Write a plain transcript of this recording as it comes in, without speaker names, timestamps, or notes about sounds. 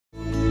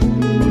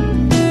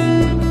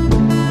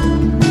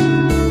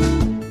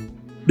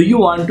Do you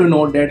want to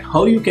know that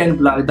how you can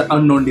block the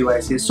unknown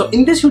devices? So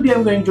in this video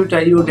I'm going to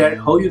tell you that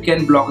how you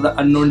can block the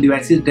unknown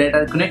devices that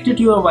are connected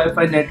to your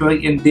Wi-Fi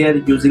network and they are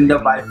using the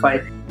Wi-Fi.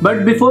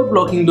 But before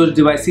blocking those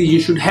devices, you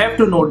should have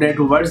to know that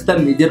what's the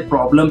major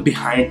problem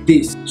behind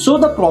this. So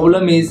the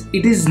problem is,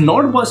 it is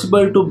not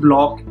possible to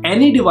block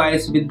any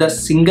device with the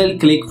single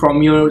click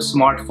from your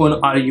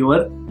smartphone or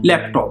your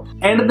laptop.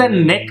 And the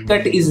net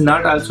cut is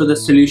not also the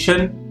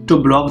solution to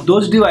block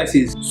those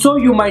devices. So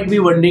you might be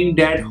wondering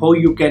that how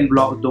you can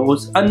block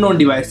those unknown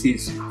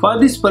devices. For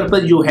this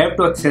purpose, you have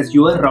to access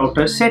your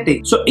router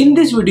settings. So in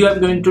this video,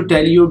 I'm going to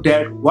tell you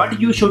that what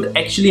you should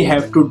actually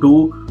have to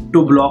do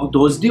to block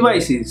those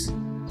devices.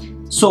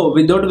 So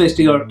without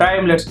wasting our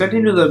time, let's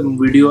continue the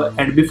video.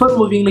 And before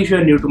moving, if you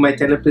are new to my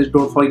channel, please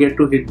don't forget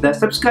to hit the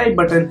subscribe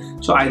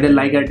button. So either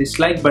like or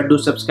dislike, but do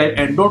subscribe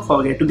and don't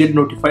forget to get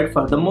notified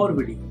for the more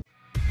videos.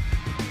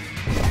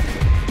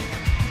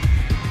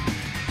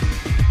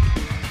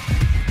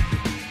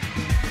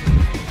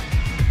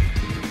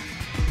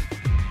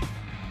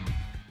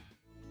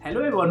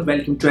 Hello everyone,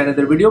 welcome to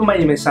another video. My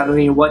name is Sanu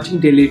and you're watching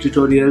daily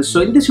tutorials.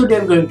 So in this video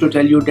I'm going to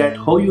tell you that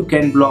how you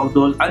can block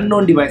those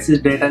unknown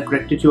devices that are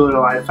connected to your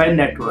Wi-Fi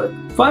network.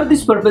 For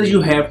this purpose,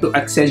 you have to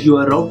access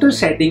your router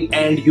setting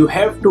and you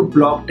have to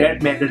block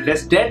that MAC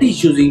address that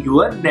is using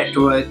your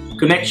network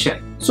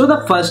connection. So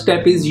the first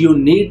step is you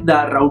need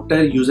the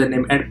router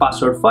username and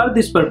password. For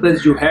this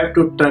purpose, you have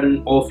to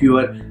turn off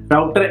your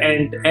router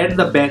and at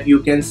the back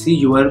you can see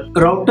your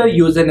router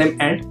username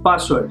and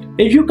password.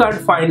 If you can't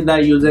find the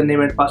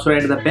username and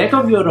password at the back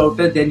of your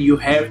router, then you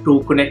have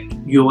to connect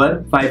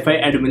your Wi-Fi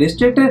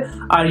administrator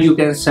or you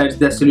can search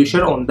the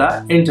solution on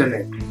the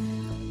internet.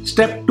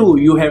 Step 2,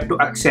 you have to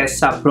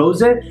access a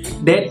browser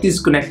that is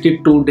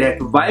connected to that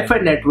Wi-Fi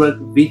network,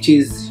 which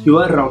is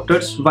your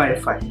router's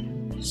Wi-Fi.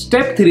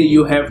 Step 3,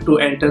 you have to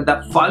enter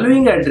the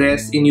following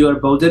address in your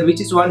browser, which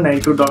is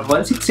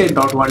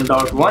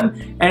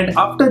 192.168.1.1, and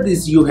after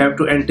this you have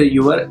to enter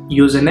your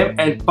username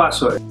and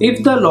password.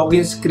 If the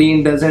login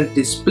screen doesn't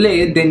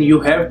display, then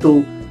you have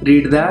to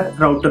read the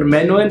router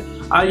manual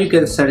or you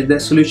can search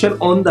the solution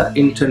on the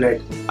internet,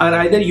 or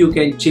either you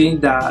can change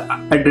the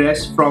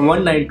address from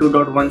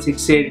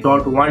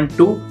 192.168.1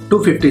 to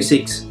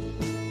 256.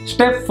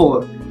 Step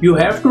 4, you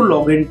have to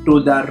log into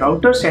the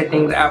router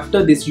settings.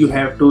 After this you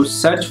have to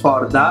search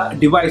for the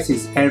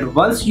devices, and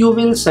once you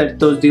will search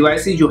those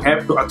devices, you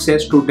have to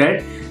access to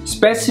that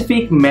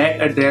specific MAC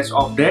address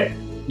of that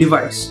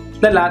device.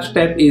 The last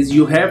step is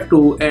you have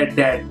to add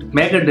that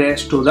MAC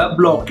address to the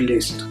blocked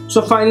list.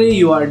 So finally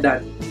you are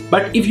done.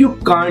 But if you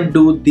can't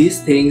do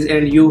these things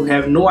and you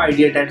have no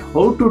idea that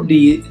how to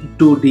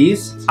do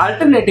this,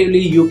 alternatively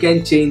you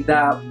can change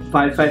the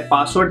Wi-Fi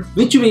password,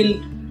 which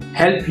will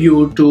help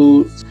you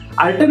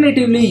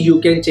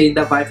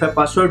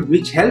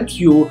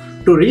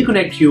to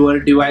reconnect your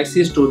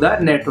devices to the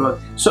network.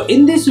 So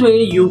in this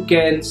way you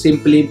can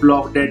simply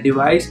block that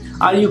device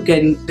or you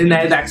can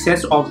deny the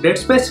access of that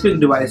specific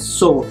device.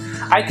 So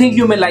I think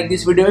you may like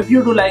this video. If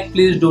you do like,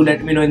 please do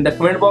let me know in the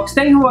comment box.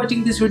 Thank you for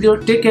watching this video.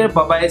 Take care.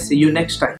 Bye bye. See you next time.